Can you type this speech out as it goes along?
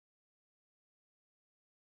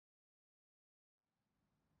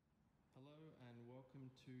Welcome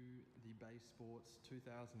to the Bay Sports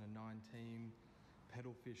 2019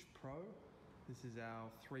 Pedalfish Pro. This is our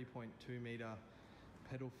 3.2 meter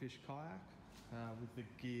pedalfish kayak with the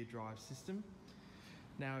gear drive system.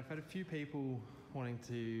 Now, I've had a few people wanting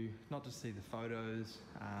to not just see the photos,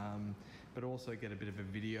 but also get a bit of a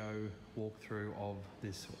video walkthrough of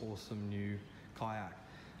this awesome new kayak.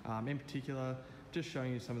 In particular, just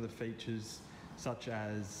showing you some of the features such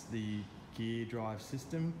as the gear drive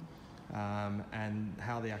system, and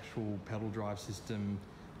how the actual pedal drive system,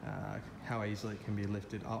 how easily it can be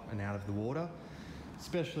lifted up and out of the water,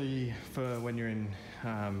 especially for when you're in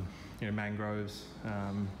mangroves.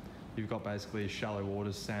 You've got basically shallow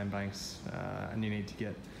waters, sandbanks, and you need to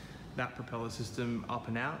get that propeller system up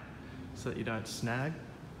and out so that you don't snag.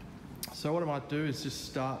 So what I might do is just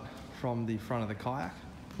start from the front of the kayak.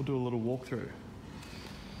 We'll do a little walkthrough.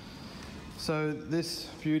 So this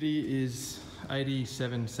beauty is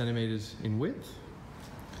 87 centimeters in width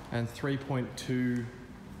and 3.2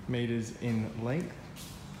 meters in length,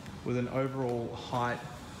 with an overall height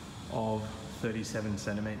of 37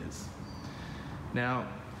 centimeters. Now,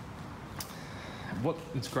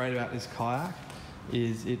 what's great about this kayak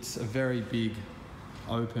is it's a very big,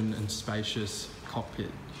 open and spacious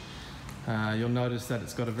cockpit. You'll notice that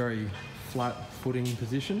it's got a very flat footing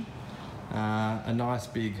position, a nice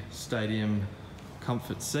big stadium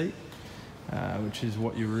comfort seat, which is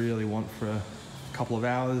what you really want for a couple of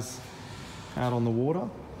hours out on the water,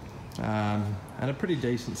 and a pretty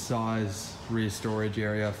decent size rear storage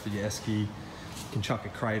area for your esky. You can chuck a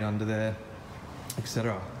crate under there,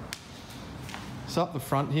 etc. So up the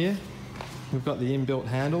front here, we've got the inbuilt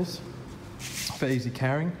handles for easy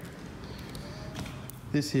carrying.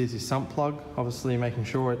 This here's your sump plug, obviously making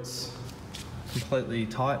sure it's completely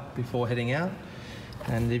tight before heading out.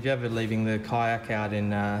 And if you're ever leaving the kayak out in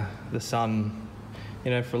the sun,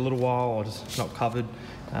 for a little while or just not covered,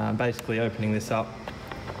 basically opening this up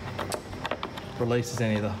releases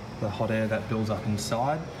any of the hot air that builds up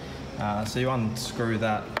inside. So you unscrew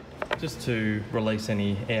that just to release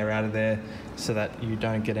any air out of there so that you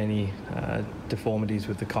don't get any deformities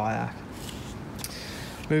with the kayak.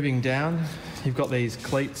 Moving down, you've got these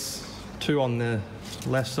cleats, 2 on the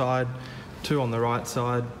left side, 2 on the right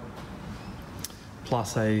side,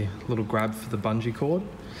 plus a little grab for the bungee cord.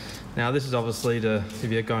 Now this is obviously if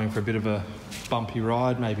you're going for a bit of a bumpy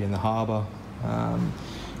ride, maybe in the harbour,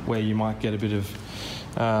 where you might get a bit of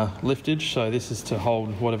liftage. So this is to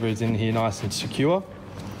hold whatever is in here nice and secure.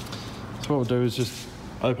 So what we'll do is just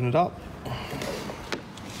open it up. I'll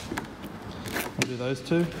do those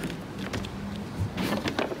 2.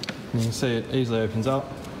 And you can see it easily opens up.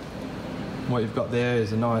 What you've got there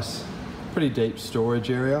is a nice, pretty deep storage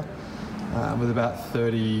area, with about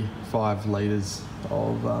 35 litres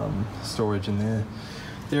of storage in there.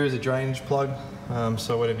 There is a drainage plug,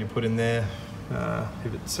 so whatever you put in there,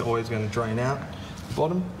 if it's always going to drain out the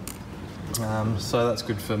bottom. So that's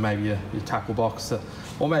good for maybe your tackle box,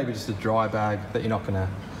 or maybe just a dry bag that you're not going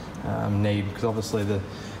to need, because obviously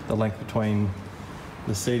the length between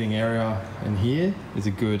the seating area and here is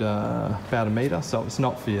a good about 1 metre, so it's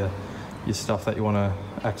not for your stuff that you want to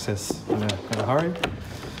access in a hurry.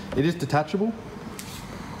 It is detachable,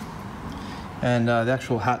 and the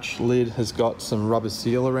actual hatch lid has got some rubber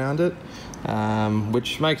seal around it,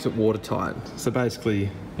 which makes it watertight. So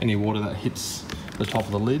basically any water that hits the top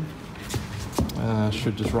of the lid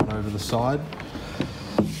should just run over the side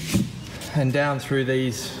and down through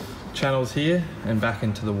these channels here and back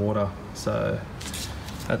into the water. So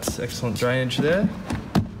that's excellent drainage there.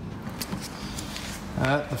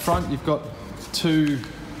 At the front, you've got 2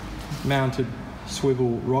 mounted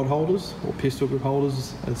swivel rod holders, or pistol grip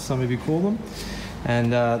holders as some of you call them,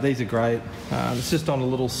 and these are great. It's just on a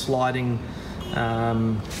little sliding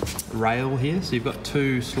rail here, so you've got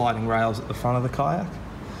 2 sliding rails at the front of the kayak,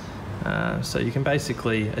 so you can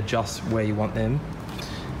basically adjust where you want them,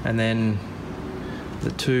 and then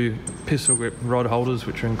the 2 pistol grip rod holders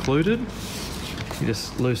which are included, you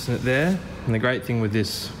just loosen it there. And the great thing with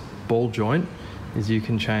this ball joint is you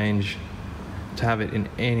can change to have it in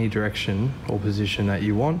any direction or position that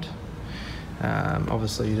you want.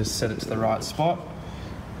 Obviously you just set it to the right spot,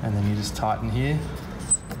 and then you just tighten here.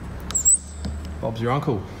 Bob's your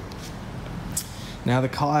uncle. Now the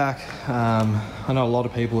kayak, I know a lot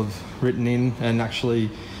of people have written in and actually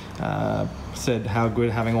said how good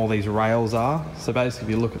having all these rails are. So basically,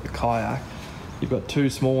 if you look at the kayak, you've got 2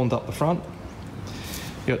 small ones up the front,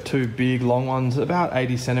 you've got 2 big long ones about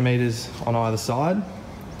 80 centimeters on either side.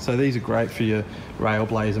 So these are great for your rail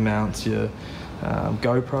blazer mounts, your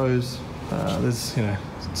GoPros. There's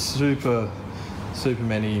super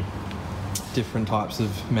many different types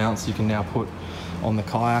of mounts you can now put on the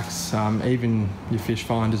kayaks, even your fish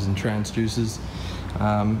finders and transducers.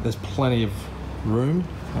 There's plenty of room,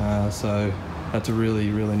 so that's a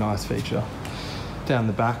really nice feature. Down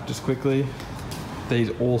the back, just quickly, these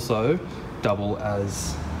also double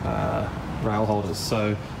as rail holders,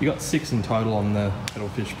 so you got 6 in total on the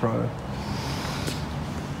Pedalfish Pro.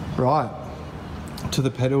 Right, to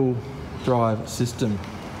the pedal drive system.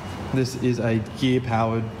 This is a gear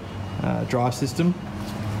powered drive system.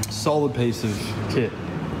 Solid piece of kit,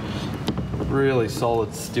 really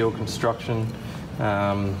solid steel construction.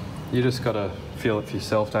 You just got to feel it for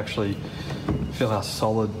yourself to actually feel how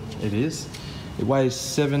solid it is. It weighs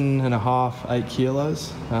 7.5, 8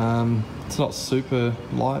 kilos. It's not super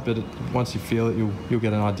light, but once you feel it, you'll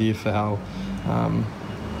get an idea for how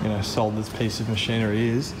solid this piece of machinery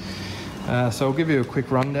is. So I'll give you a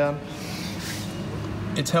quick rundown.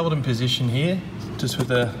 It's held in position here, just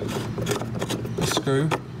with a screw.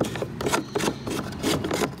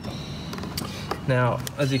 Now,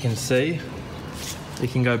 as you can see,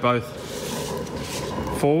 it can go both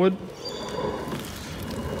forward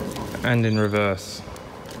and in reverse.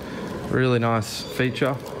 Really nice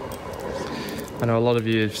feature. I know a lot of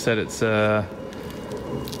you have said it's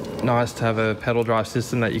nice to have a pedal drive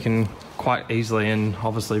system that you can quite easily and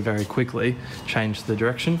obviously very quickly change the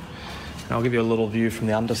direction. And I'll give you a little view from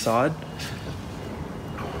the underside.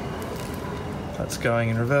 That's going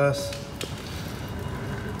in reverse,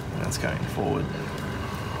 and that's going forward.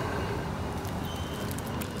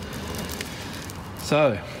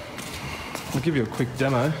 So, I'll give you a quick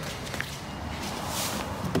demo.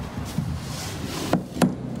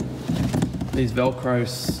 These Velcro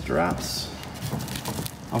straps,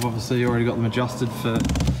 I've obviously already got them adjusted for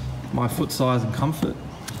my foot size and comfort.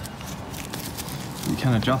 You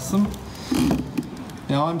can adjust them.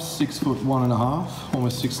 Now I'm 6'1.5",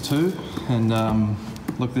 almost 6'2", and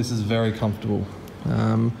look, this is very comfortable.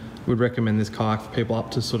 Would recommend this kayak for people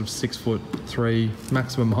up to sort of 6'3"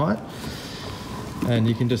 maximum height. And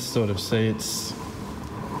you can just sort of see it's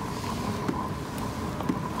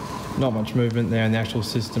not much movement there in the actual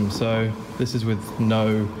system. So this is with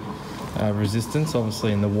no resistance.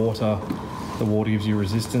 Obviously in the water gives you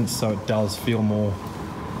resistance, so it does feel more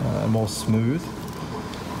smooth.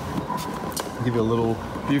 I'll give you a little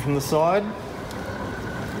view from the side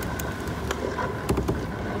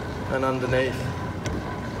and underneath.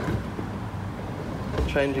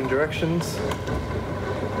 Changing directions.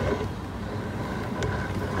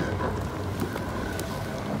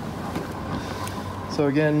 So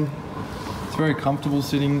again, it's very comfortable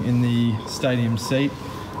sitting in the stadium seat,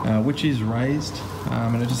 which is raised,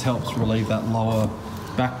 and it just helps relieve that lower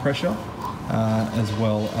back pressure, as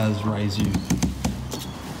well as raise you.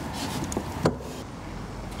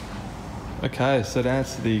 Okay, so to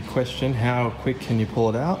answer the question, how quick can you pull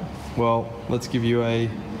it out? Well, let's give you a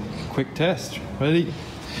quick test. Ready?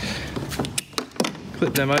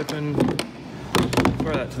 Clip them open,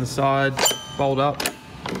 throw that to the side, bolt up,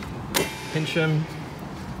 pinch them,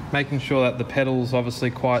 making sure that the pedal's obviously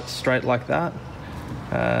quite straight like that,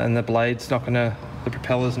 and the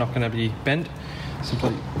propeller's not gonna be bent. Simply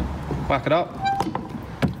whack it up.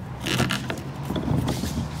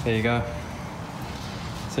 There you go.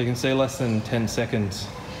 So you can see less than 10 seconds.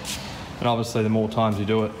 And obviously the more times you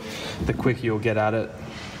do it, the quicker you'll get at it.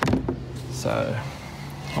 So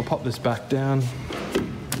I'll pop this back down.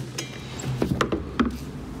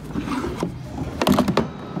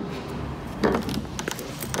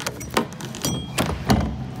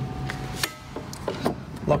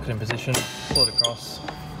 Lock it in position, pull it across,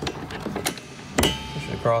 push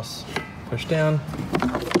it across, push down.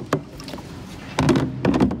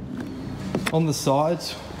 On the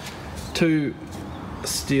sides, 2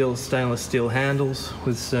 stainless steel handles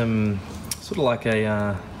with some sort of like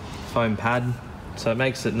a foam pad, so it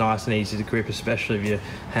makes it nice and easy to grip, especially if your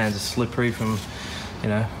hands are slippery from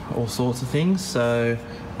all sorts of things. So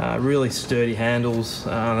really sturdy handles.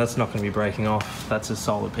 That's not going to be breaking off. That's a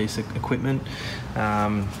solid piece of equipment.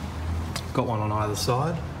 Got one on either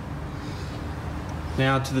side.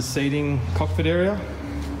 Now to the seating cockpit area.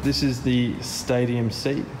 This is the stadium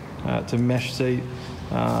seat. It's a mesh seat.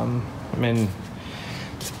 I mean,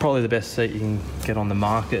 it's probably the best seat you can get on the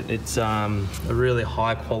market. It's a really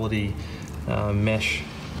high quality mesh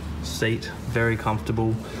seat, very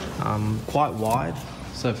comfortable, quite wide.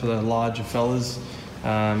 So for the larger fellas,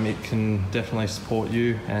 it can definitely support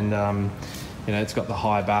you, and it's got the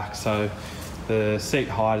high back, so the seat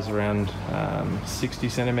height is around 60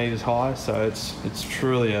 centimeters high. So it's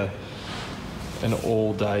truly an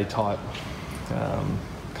all-day type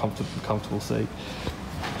comfortable seat.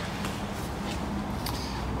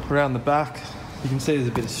 Around the back, You can see there's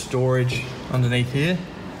a bit of storage underneath here.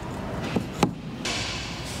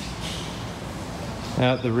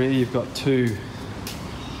 Now at the rear you've got two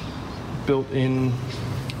built-in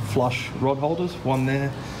flush rod holders, one there,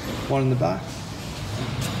 one in the back.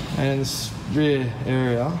 And in this rear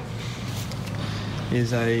area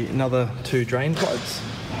is another two drain plugs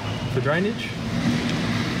for drainage.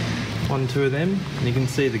 Two of them, and you can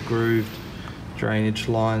see the grooved drainage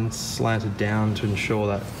lines slanted down to ensure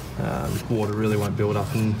that water really won't build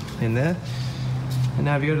up in there. And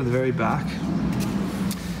now if you go to the very back,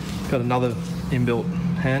 got another inbuilt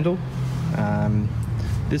handle.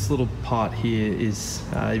 This little part here is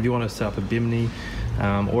if you want to set up a bimini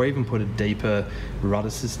or even put a deeper rudder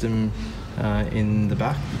system in the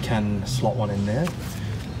back, you can slot one in there,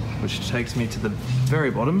 which takes me to the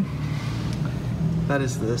very bottom. That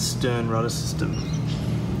is the stern rudder system.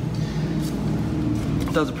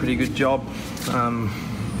 It does a pretty good job,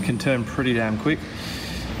 can turn pretty damn quick. You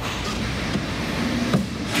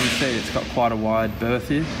can see it's got quite a wide berth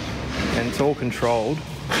here, and it's all controlled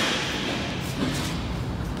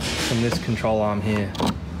from this control arm here.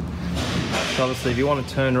 So obviously if you want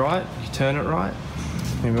to turn right, you turn it right.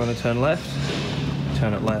 If you want to turn left, you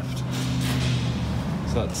turn it left.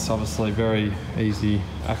 So that's obviously very easy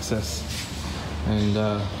access and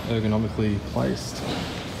ergonomically placed.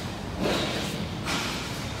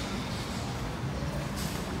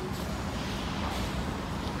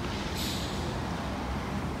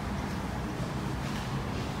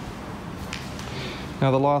 Now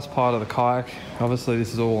the last part of the kayak, obviously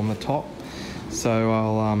this is all on the top, so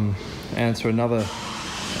I'll answer another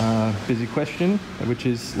busy question, which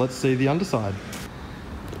is let's see the underside.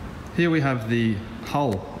 Here we have the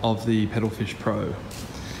hull of the Pedalfish Pro.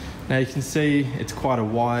 Now you can see it's quite a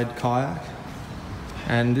wide kayak,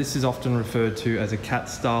 and this is often referred to as a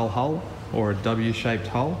cat-style hull or a W-shaped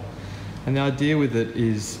hull. And the idea with it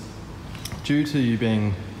is, due to you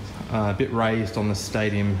being a bit raised on the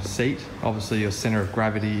stadium seat, obviously your center of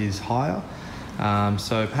gravity is higher.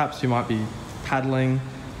 So perhaps you might be paddling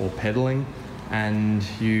or pedaling and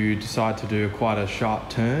you decide to do quite a sharp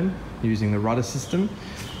turn using the rudder system.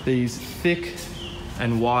 These thick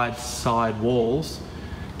and wide side walls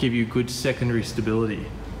give you good secondary stability,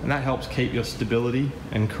 and that helps keep your stability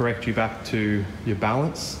and correct you back to your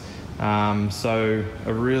balance. So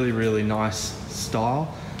a really, really nice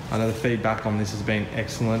style. I know the feedback on this has been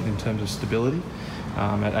excellent in terms of stability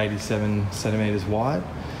at 87 centimeters wide.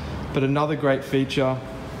 But another great feature,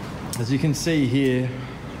 as you can see here,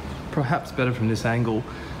 perhaps better from this angle,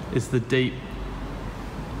 is the deep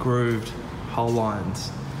grooved hull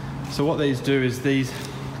lines. So what these do is these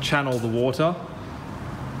channel the water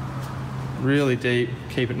really deep,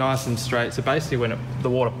 keep it nice and straight. So basically when the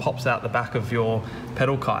water pops out the back of your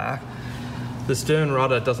pedal kayak, the stern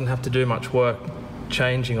rudder doesn't have to do much work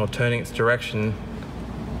changing or turning its direction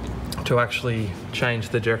to actually change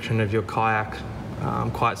the direction of your kayak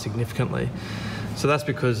quite significantly. So that's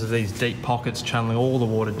because of these deep pockets channeling all the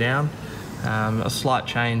water down. A slight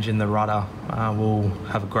change in the rudder will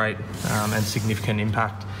have a great and significant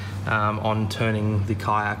impact on turning the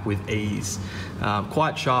kayak with ease.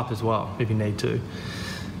 Quite sharp as well if you need to.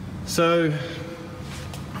 So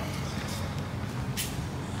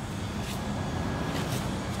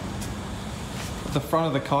the front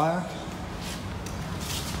of the kayak,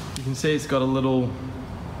 you can see it's got a little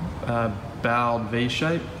bowed V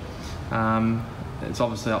shape. It's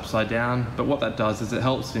obviously upside down, but what that does is it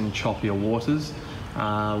helps in choppier waters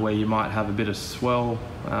where you might have a bit of swell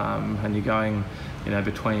and you're going,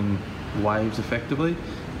 between waves effectively.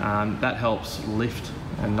 That helps lift,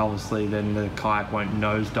 and obviously then the kayak won't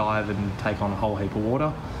nosedive and take on a whole heap of water,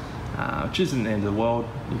 which isn't the end of the world.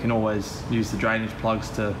 You can always use the drainage plugs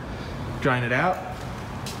to drain it out.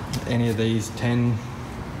 Any of these 10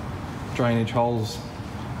 drainage holes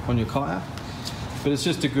on your kayak, but it's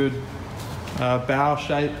just a good bow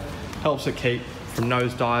shape, helps it keep from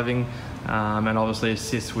nose diving, and obviously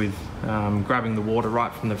assists with grabbing the water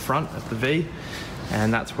right from the front at the V,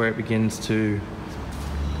 and that's where it begins to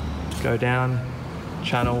go down,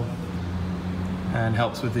 channel, and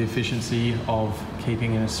helps with the efficiency of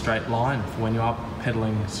keeping in a straight line for when you are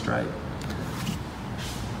pedaling straight.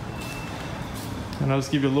 And I'll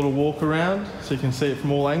just give you a little walk around so you can see it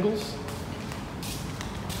from all angles.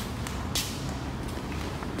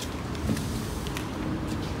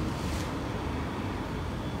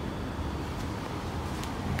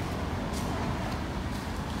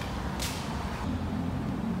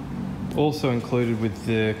 Also included with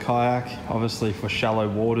the kayak, obviously for shallow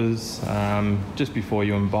waters, just before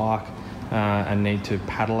you embark and need to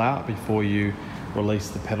paddle out before you release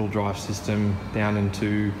the pedal drive system down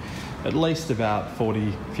into at least about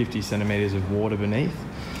 40-50 centimeters of water beneath.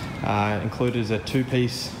 Included is a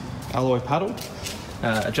 2-piece alloy paddle,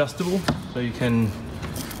 adjustable, so you can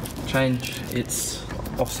change its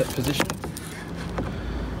offset position.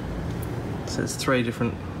 So there's 3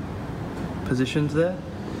 different positions there,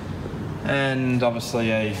 and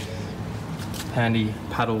obviously a handy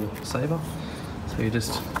paddle saver. So you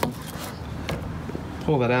just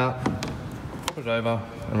pull that out, put it over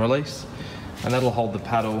and release, and that'll hold the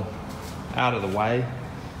paddle out of the way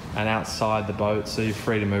and outside the boat, so you're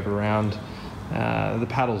free to move around. The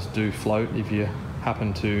paddles do float if you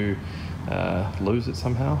happen to lose it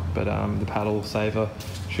somehow, but the paddle saver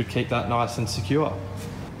should keep that nice and secure.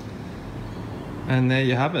 And there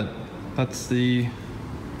you have it. That's the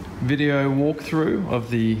video walkthrough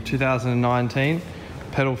of the 2019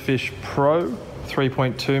 Pedalfish Pro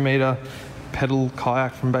 3.2 meter pedal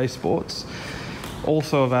kayak from Bay Sports.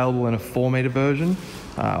 Also available in a 4 meter version,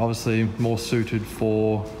 obviously more suited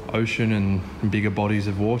for ocean and bigger bodies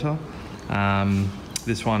of water.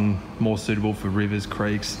 This one more suitable for rivers,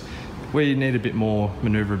 creeks, where you need a bit more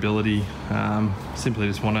maneuverability. Simply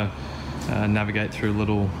just want to navigate through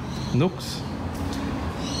little nooks.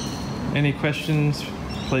 Any questions,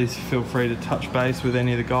 please feel free to touch base with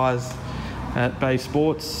any of the guys at Bay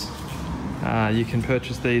Sports. You can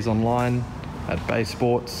purchase these online at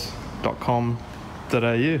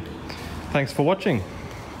baysports.com.au. Thanks for watching.